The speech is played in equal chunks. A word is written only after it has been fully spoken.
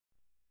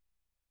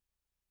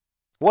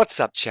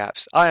What's up,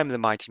 chaps? I am the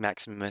Mighty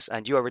Maximus,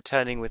 and you are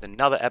returning with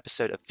another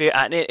episode of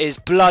F.E.A.R, and it is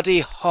bloody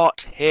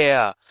hot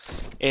here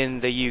in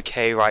the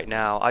UK right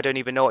now. I don't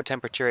even know what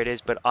temperature it is,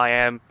 but I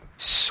am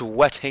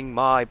sweating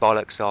my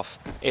bollocks off.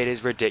 It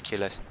is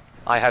ridiculous.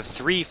 I have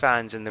 3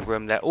 fans in the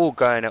room, they're all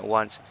going at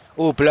once,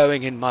 all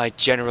blowing in my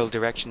general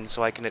direction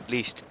so I can at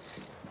least,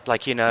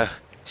 like, you know,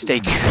 stay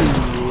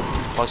cool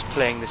whilst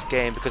playing this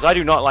game, because I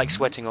do not like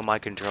sweating on my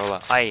controller.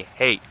 I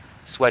hate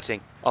sweating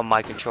on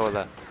my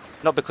controller.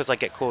 Not because I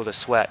get called a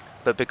sweat,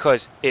 but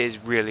because it is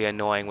really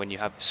annoying when you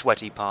have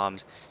sweaty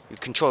palms. Your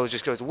controller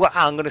just goes, wow,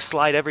 I'm going to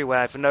slide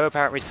everywhere for no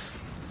apparent reason.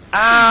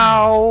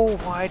 Ow!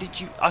 Why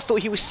did you... I thought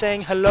he was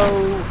saying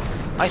hello.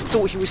 I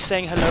thought he was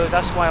saying hello.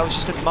 That's why I was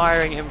just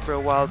admiring him for a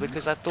while,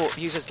 because I thought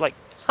he was just like,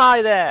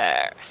 hi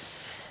there.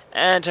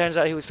 And turns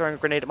out he was throwing a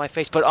grenade at my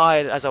face. But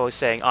as I was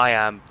saying, I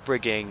am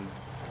frigging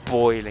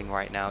boiling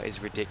right now.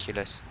 It's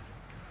ridiculous.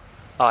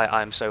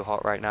 I'm so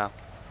hot right now.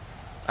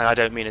 And I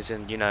don't mean as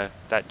in, you know,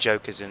 that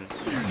joke as in,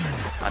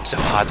 I'm so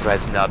hot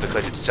right now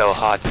because it's so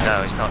hot.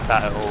 No, it's not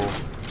that at all.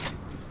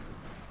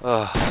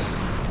 Oh,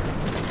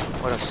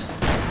 what else?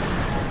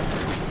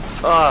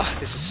 Oh,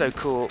 this is so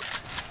cool.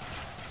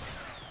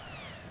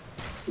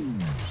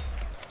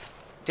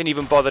 Didn't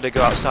even bother to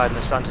go outside in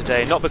the sun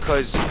today. Not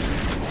because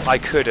I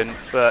couldn't,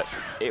 but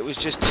it was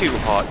just too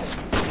hot.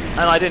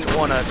 And I didn't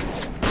want to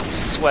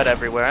sweat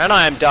everywhere. And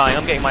I am dying.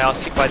 I'm getting my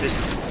ass kicked by this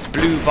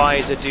blue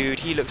visor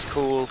dude. He looks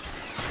cool.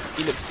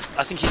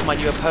 I think he's my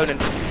new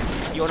opponent.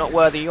 You're not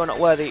worthy, you're not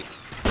worthy.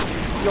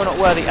 You're not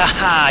worthy.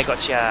 Aha, I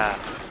gotcha.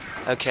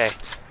 Okay,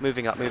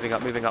 moving up, moving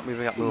up, moving up,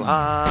 moving up.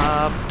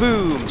 Ah,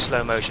 boom,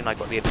 slow motion, I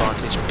got the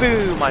advantage.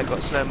 Boom, I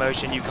got slow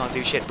motion. You can't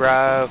do shit,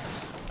 bro.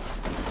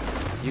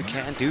 You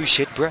can't do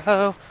shit,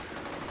 bro.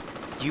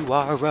 You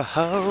are a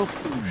hoe.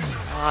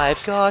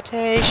 I've got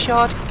a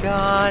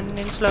shotgun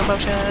in slow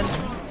motion.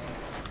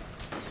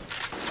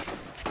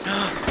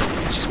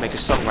 Let's just make a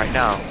song right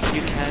now.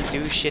 You can't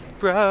do shit,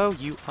 bro.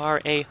 You are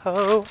a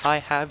hoe. I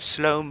have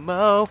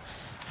slow-mo.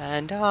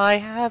 And I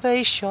have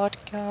a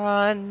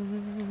shotgun.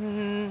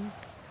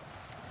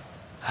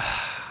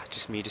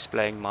 Just me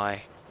displaying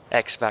my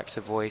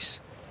X-Factor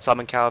voice.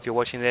 Simon Cowell, if you're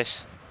watching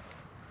this,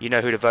 you know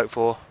who to vote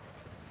for.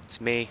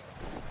 It's me.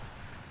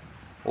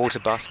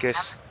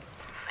 Autobuscus.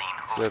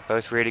 So we're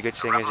both really good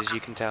singers, as you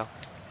can tell.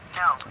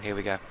 Here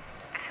we go.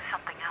 This is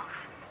something else.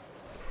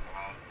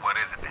 What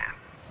is it, Dan?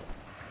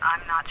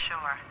 I'm not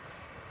sure.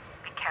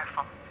 Be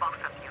careful, both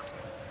of you.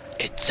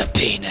 It's a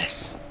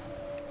penis.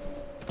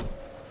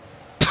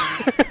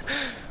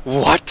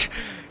 What?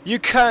 You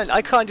can't.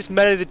 I can't just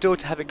melee the door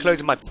to have it close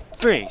in my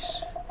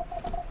face.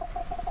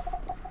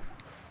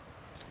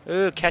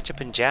 Ooh, ketchup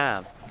and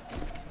jam.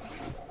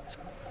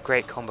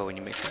 Great combo when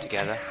you mix it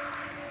together.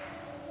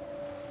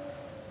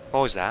 What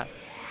was that?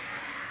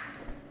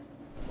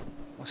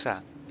 What's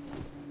that?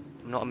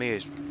 I'm not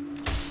amused.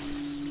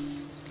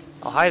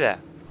 Oh, hi there.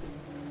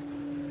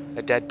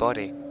 A dead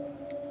body.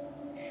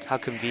 How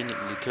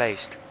conveniently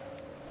placed.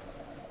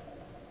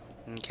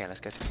 Okay, let's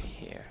go through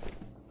here.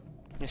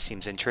 This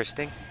seems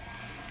interesting.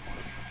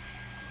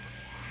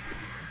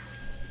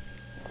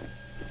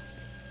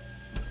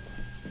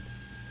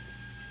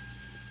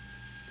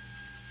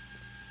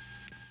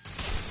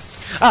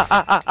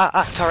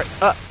 Turret.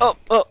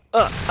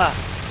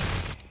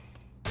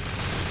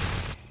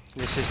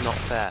 This is not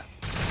fair.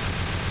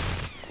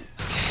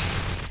 Okay.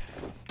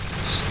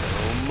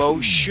 Slow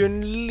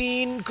motion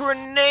lean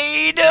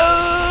grenade.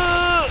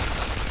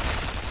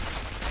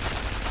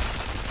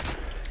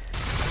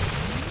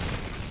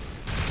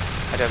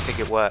 I don't think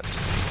it worked.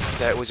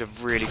 That was a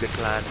really good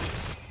plan.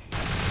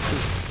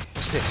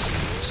 What's this?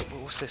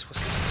 What's this? What's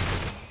this?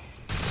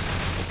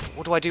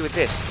 What do I do with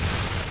this?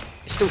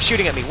 It's still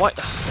shooting at me. What?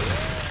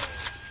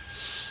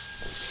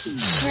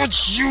 Fuck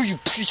you, you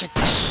piece of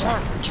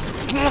crap! You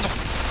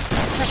motherfucker!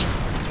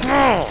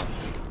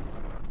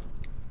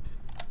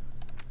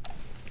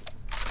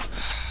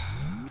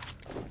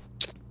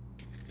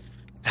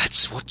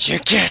 That's what you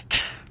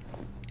get.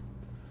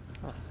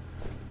 Oh.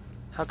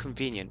 How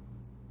convenient.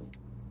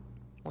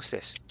 What's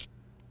this?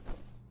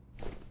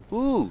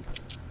 Ooh!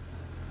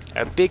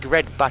 A big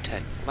red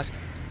button.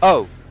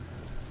 Oh!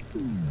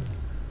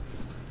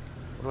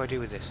 What do I do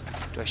with this?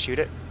 Do I shoot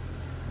it?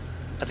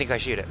 I think I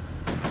shoot it.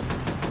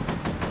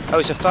 Oh,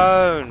 it's a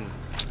phone!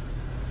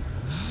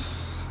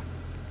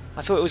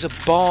 I thought it was a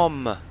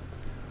bomb!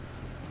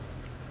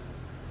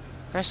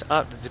 Press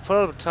up. The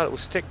deployable target will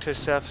stick to a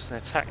surface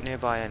and attack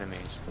nearby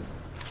enemies.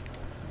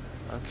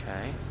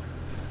 Okay.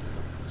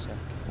 So,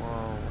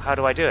 whoa. How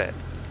do I do it?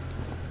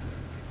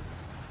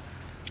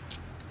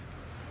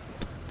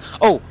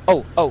 Oh!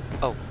 Oh! Oh!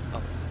 Oh!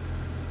 Oh!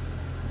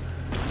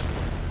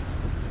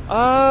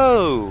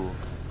 Oh!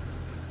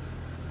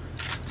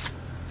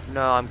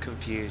 No, I'm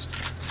confused.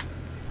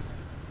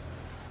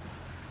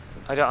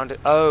 I don't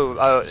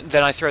oh,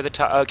 then I throw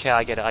the okay,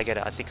 I get it, I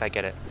think I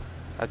get it.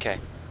 Okay.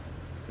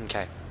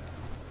 Okay.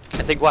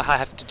 I think what I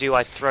have to do,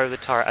 I throw the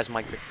turret as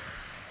my grip.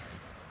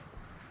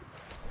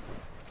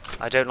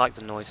 I don't like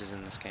the noises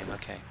in this game,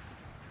 okay.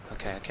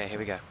 Okay, here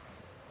we go.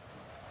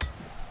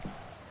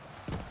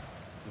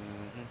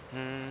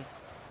 Mm-hmm.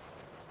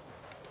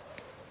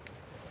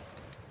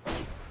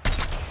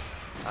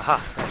 Aha,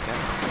 there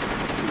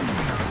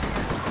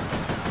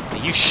we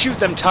go. You shoot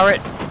them,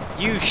 turret!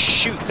 You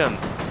shoot them!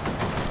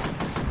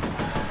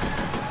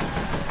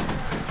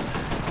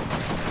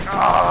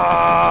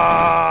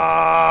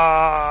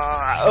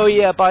 Oh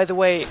yeah, by the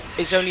way,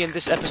 it's only in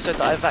this episode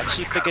that I've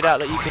actually figured out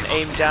that you can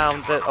aim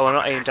down the... Oh,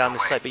 not aim down the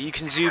sight, but you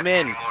can zoom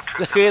in.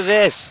 Look at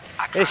this!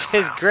 This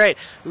is great!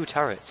 Ooh,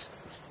 turrets.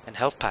 And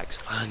health packs.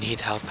 I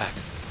need health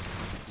packs.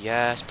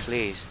 Yes,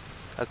 please.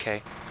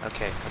 Okay,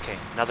 okay, okay.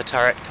 Another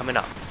turret coming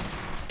up.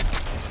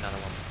 Another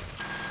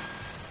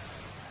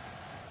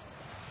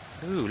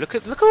one. Ooh, look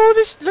at all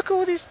this, look at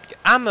all this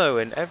ammo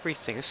and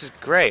everything. This is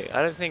great.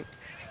 I don't think...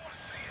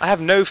 I have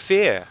no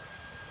fear.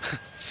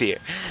 Fear.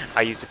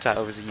 I used the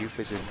title as a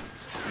euphemism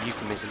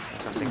or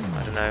something.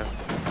 I don't know.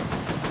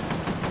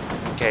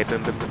 Okay,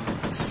 boom, boom, boom.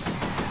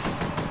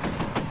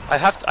 I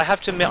have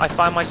to admit, I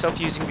find myself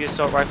using the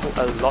assault rifle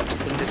a lot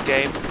in this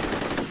game.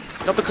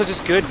 Not because it's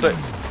good, but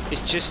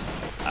it's just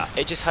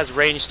it just has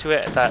range to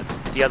it that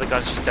the other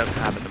guns just don't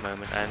have at the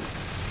moment. And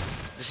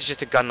this is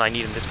just a gun I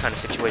need in this kind of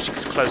situation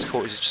because close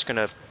quarters is just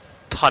gonna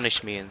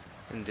punish me in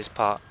this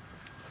part.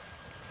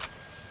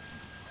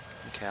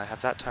 Okay, I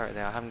have that turret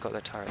there. I haven't got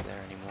that turret there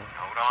anymore.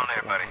 Hold on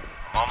there, buddy.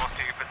 I'm almost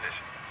to your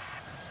position.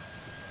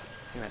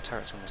 I think that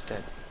turret's almost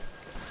dead.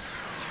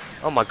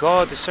 Oh my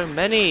god, there's so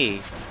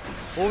many!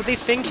 What were they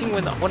thinking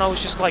when I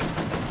was just like,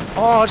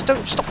 oh, just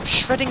don't stop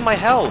shredding my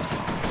health!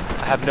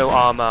 I have no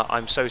armor.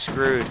 I'm so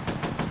screwed.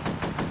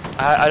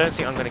 I don't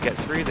think I'm gonna get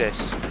through this.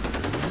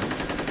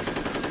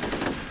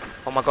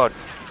 Oh my god.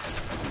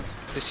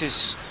 This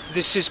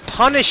is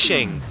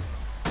punishing!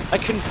 I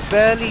can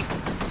barely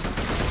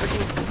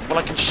freaking... Well,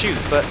 I can shoot,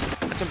 but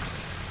I can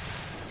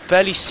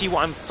barely see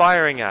what I'm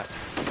firing at.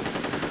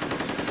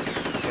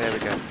 Okay, there we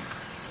go.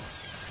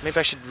 Maybe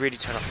I should really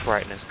turn up the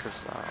brightness,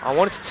 because I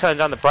wanted to turn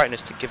down the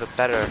brightness to give a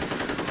better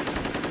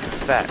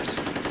effect.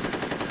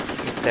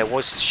 If there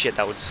was shit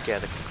that would scare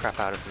the crap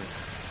out of me.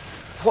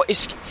 What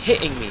is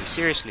hitting me?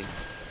 Seriously.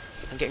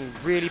 I'm getting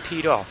really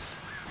peed off.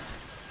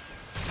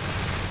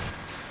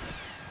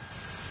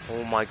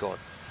 Oh my god.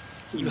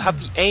 You have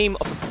the aim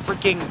of a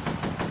freaking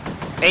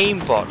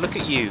aimbot. Look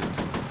at you.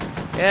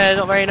 Yeah,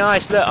 not very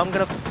nice. Look, I'm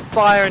gonna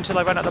fire until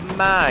I run out of the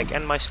mag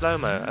and my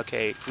slow-mo.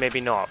 Okay, maybe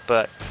not,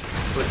 but...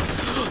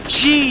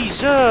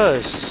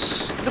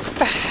 Jesus! Look at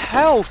the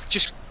health!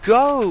 Just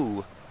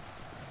go!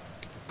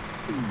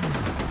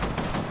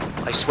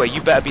 I swear,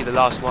 you better be the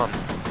last one.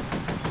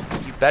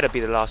 You better be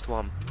the last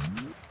one.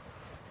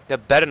 There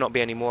better not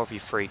be any more of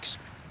you freaks.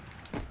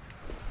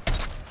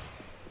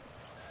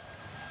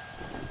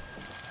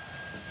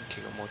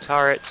 Okay, got more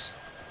turrets.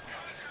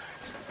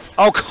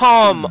 Oh,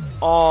 come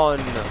on!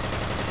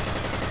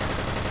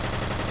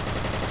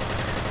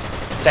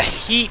 The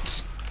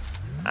heat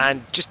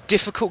and just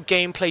difficult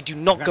gameplay do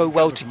not go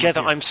well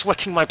together. I'm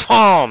sweating my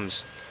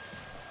palms!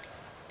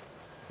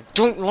 I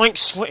don't like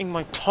sweating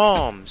my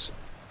palms!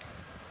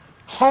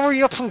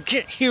 Hurry up and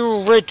get here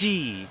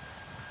already!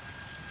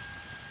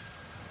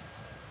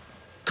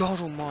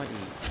 God almighty.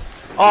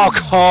 Oh,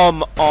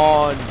 come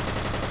on!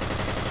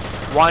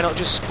 Why not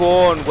just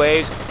spawn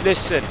waves?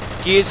 Listen,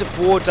 Gears of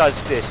War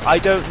does this. I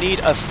don't need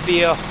a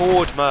F.E.A.R.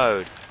 horde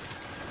mode.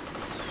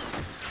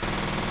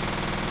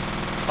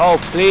 Oh,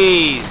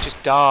 please,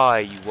 just die,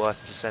 you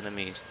worthless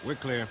enemies. We're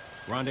clear.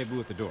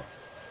 Rendezvous at the door.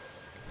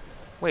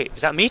 Wait,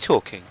 is that me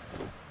talking?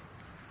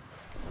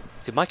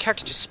 Did my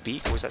character just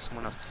speak, or was that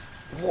someone else?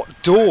 What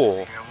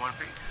door?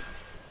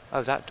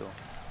 Oh, that door.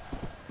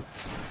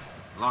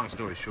 Long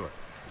story short,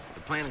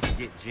 the plan is to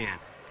get Jen and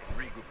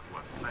regroup with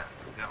what's left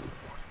of Delta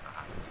Force.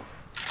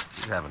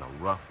 She's having a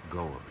rough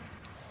go of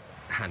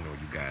it. I know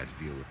you guys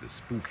deal with the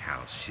spook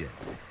house shit.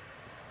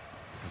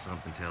 But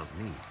something tells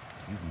me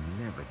you've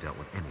never dealt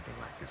with anything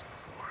like this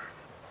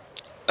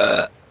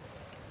before.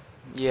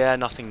 Yeah,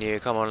 nothing new.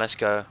 Come on, let's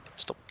go.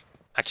 Stop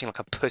acting like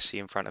a pussy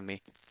in front of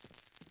me.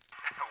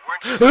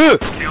 Kill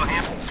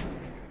him?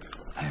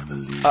 I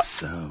believe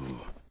so.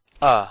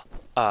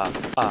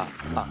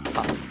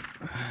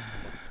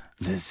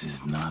 This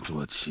is not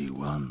what she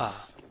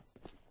wants.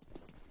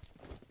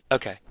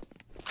 Okay.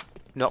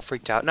 Not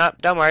freaked out. Nah,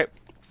 don't worry.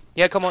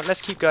 Yeah, come on,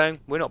 let's keep going.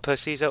 We're not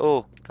pussies at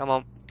all. Come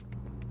on.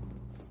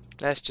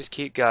 Let's just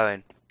keep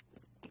going.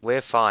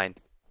 We're fine.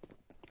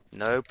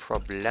 No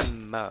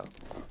problemo.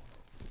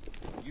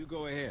 You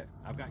go ahead.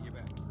 I've got your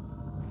back.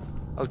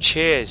 Oh,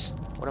 cheers.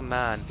 What a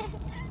man.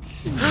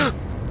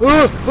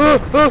 What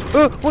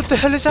the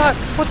hell is that?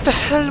 What the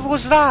hell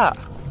was that?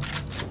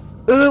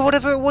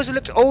 Whatever it was, it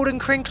looked old and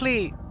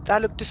crinkly.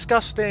 That looked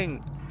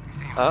disgusting.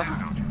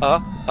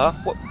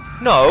 What?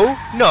 No,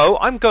 no,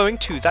 I'm going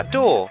to that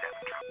door.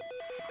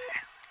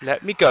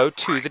 Let me go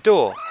to the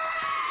door.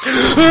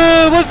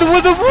 What the?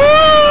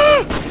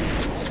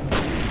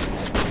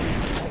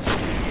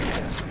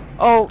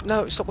 Oh,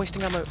 no, stop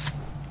wasting ammo.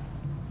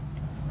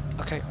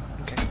 Okay,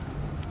 okay.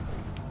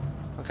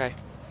 Okay,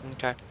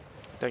 okay.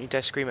 Don't you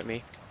dare scream at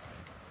me.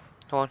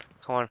 Come on,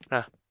 come on.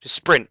 Nah, just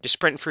sprint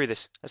through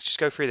this. Let's just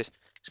go through this.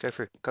 Let's go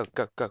through. Go,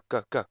 go, go,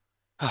 go, go.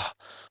 Oh,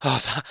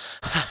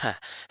 oh,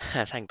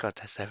 thank God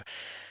that's over.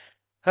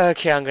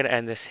 Okay, I'm gonna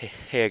end this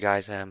here,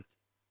 guys.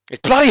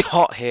 It's bloody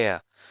hot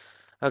here.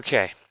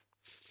 Okay.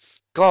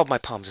 God, my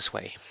palms are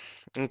sweaty.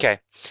 Okay.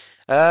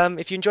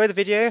 If you enjoy the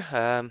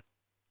video,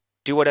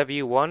 do whatever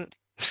you want.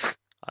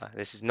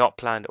 This is not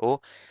planned at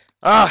all.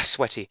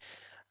 Sweaty.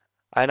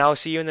 And I'll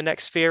see you in the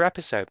next F.E.A.R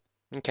episode.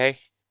 Okay.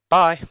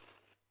 Bye.